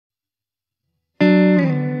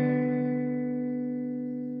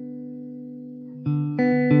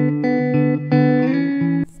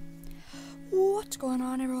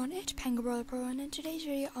Kangaroo Brother Pro, and in today's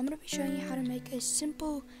video I'm going to be showing you how to make a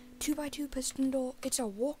simple 2x2 piston door. It's a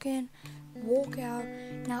walk-in, walk-out.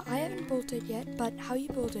 Now I haven't built it yet, but how you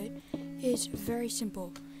build it is very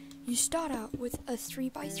simple. You start out with a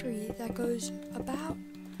 3x3 that goes about,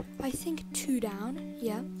 I think, 2 down.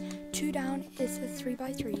 Yeah, 2 down is a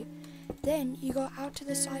 3x3. Then you go out to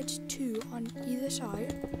the sides 2 on either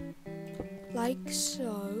side, like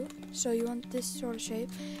so. So you want this sort of shape,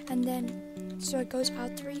 and then so it goes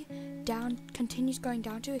out 3 down, continues going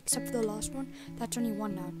down 2, except for the last one, that's only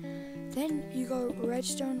 1 down. Then you go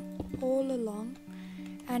redstone all along,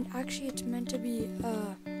 and actually it's meant to be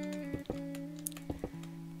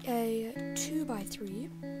a 2x3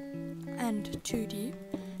 and 2 deep.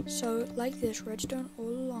 So like this, redstone all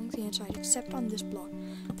along the inside, except on this block.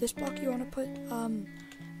 This block you want to put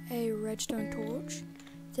a redstone torch,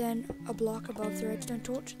 then a block above the redstone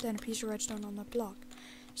torch, then a piece of redstone on the block.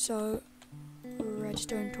 So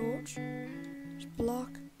redstone torch,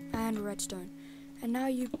 block, and redstone. And now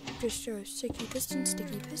you just show sticky piston,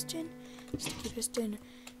 sticky piston, sticky piston,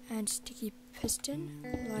 and sticky piston,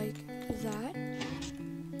 like that.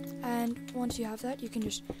 And once you have that, you can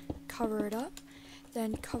just cover it up,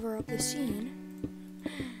 then cover up the scene.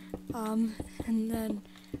 And then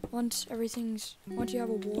once you have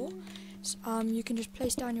a wall, you can just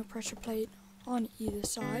place down your pressure plate on either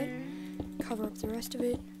side, cover up the rest of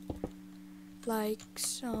it, like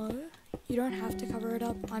so. You don't have to cover it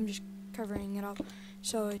up, I'm just covering it up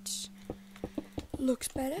so it looks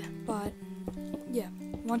better, but yeah,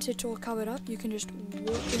 once it's all covered up, you can just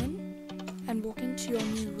walk into your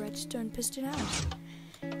new redstone piston house.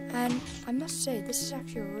 And I must say, this is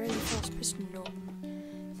actually a really fast piston door.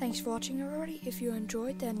 Thanks for watching, everybody. If you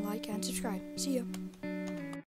enjoyed, then like and subscribe. See ya.